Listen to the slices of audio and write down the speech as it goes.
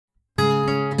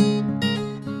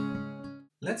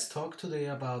Let's talk today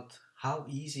about how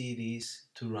easy it is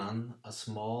to run a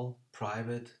small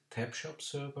private TabShop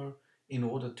server in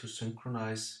order to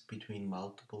synchronize between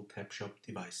multiple TabShop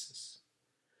devices.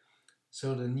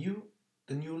 So the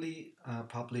newly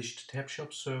published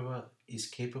TabShop server is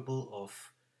capable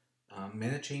of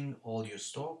managing all your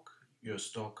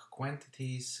stock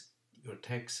quantities, your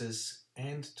taxes,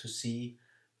 and to see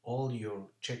all your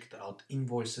checked out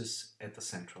invoices at a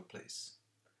central place.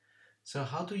 So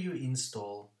how do you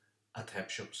install a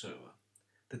TabShop server?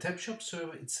 The TabShop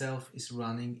server itself is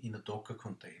running in a Docker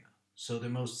container. So the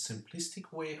most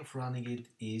simplistic way of running it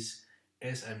is,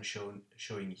 as I'm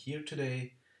showing here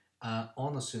today,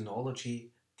 on a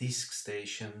Synology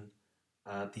Diskstation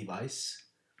device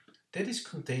that is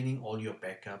containing all your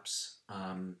backups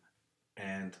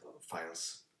and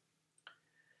files.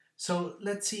 So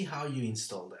let's see how you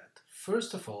install that.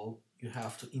 First of all, you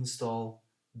have to install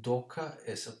Docker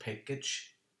as a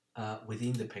package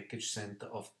within the package center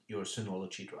of your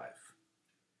Synology drive.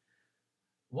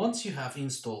 Once you have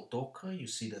installed Docker, you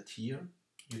see that here,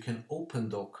 you can open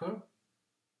Docker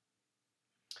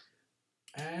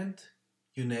and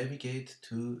you navigate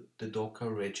to the Docker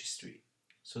registry.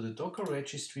 So the Docker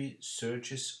registry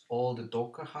searches all the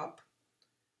Dockerhub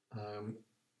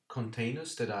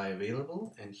containers that are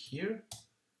available, and here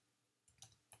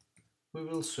we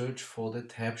will search for the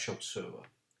TabShop server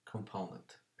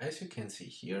component. As you can see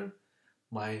here,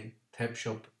 my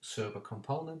TabShop server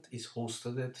component is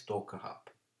hosted at Dockerhub.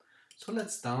 So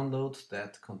let's download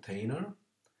that container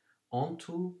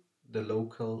onto the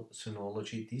local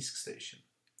Synology Diskstation.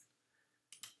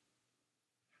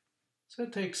 So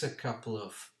it takes a couple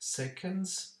of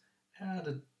seconds,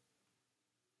 and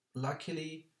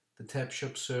luckily the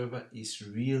TabShop server is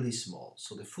really small.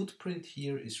 So the footprint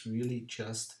here is really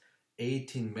just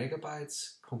 18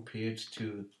 megabytes compared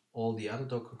to all the other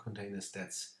Docker containers.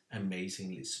 That's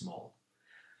amazingly small.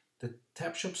 The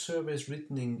TabShop server is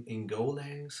written in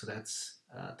Golang, so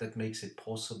that makes it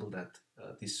possible that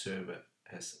this server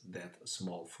has that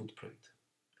small footprint.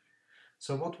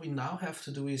 So what we now have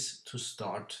to do is to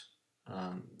start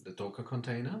the Docker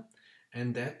container,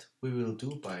 and that we will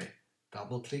do by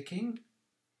double-clicking.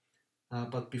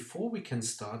 But before we can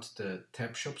start the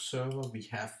TabShop server, we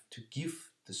have to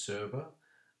give the server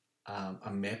a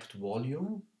mapped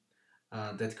volume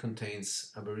that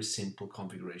contains a very simple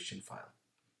configuration file.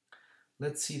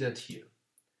 Let's see that here.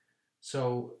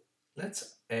 So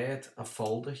let's add a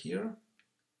folder here,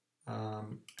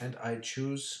 and I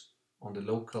choose on the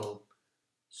local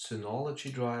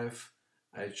Synology drive,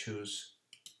 I choose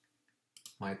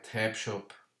my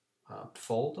TabShop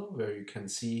folder, where you can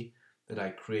see that I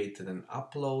created an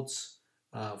uploads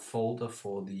folder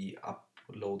for the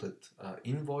uploaded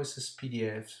invoices,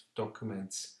 PDFs,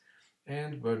 documents,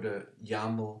 and where the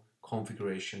YAML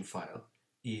configuration file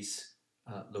is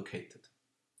located.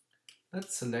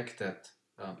 Let's select that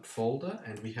folder,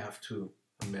 and we have to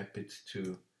map it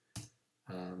to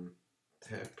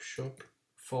TabShop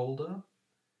folder.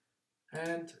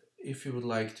 And if you would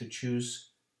like to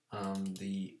choose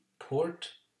the port,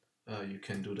 you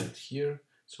can do that here.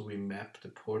 So we map the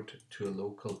port to a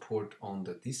local port on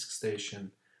the disk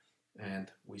station,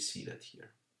 and we see that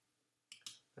here.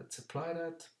 Let's apply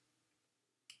that,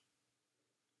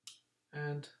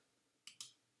 and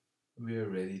we are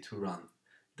ready to run.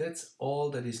 That's all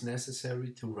that is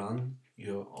necessary to run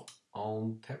your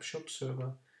own TabShop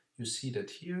server. You see that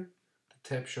here,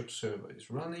 the TabShop server is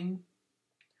running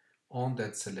on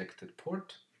that selected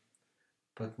port.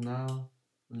 But now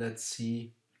let's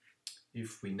see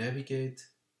if we navigate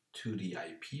to the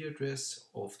IP address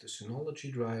of the Synology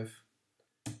drive.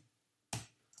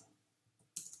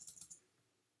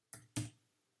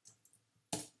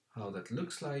 How that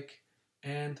looks like,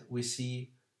 and we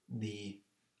see the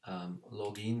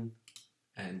login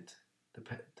and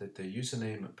the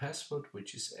username and password,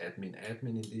 which is admin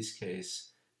in this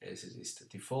case, as it is the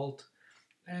default.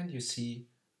 And you see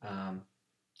the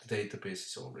database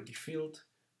is already filled.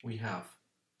 We have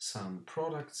some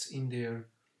products in there.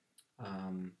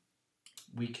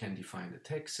 We can define the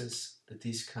taxes, the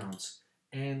discounts,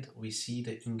 and we see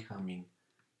the incoming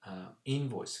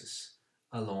invoices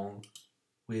along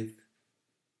with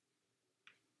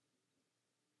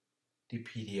the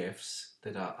PDFs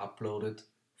that are uploaded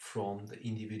from the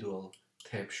individual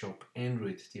TabShop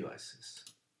Android devices.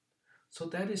 So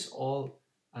that is all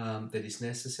that is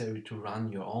necessary to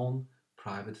run your own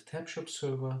private TabShop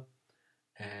server,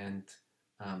 and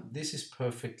this is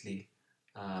perfectly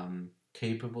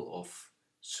capable of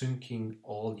syncing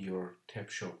all your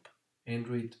TabShop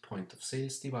Android point of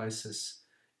sales devices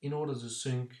in order to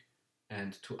sync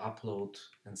and to upload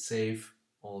and save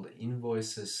all the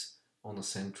invoices on a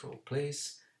central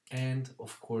place, and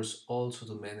of course also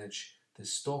to manage the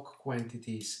stock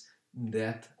quantities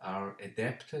that are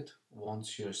adapted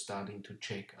once you're starting to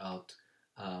check out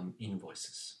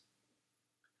invoices.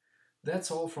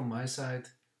 That's all from my side,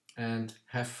 and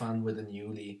have fun with the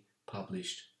newly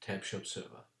published TabShop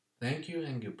server. Thank you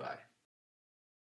and goodbye.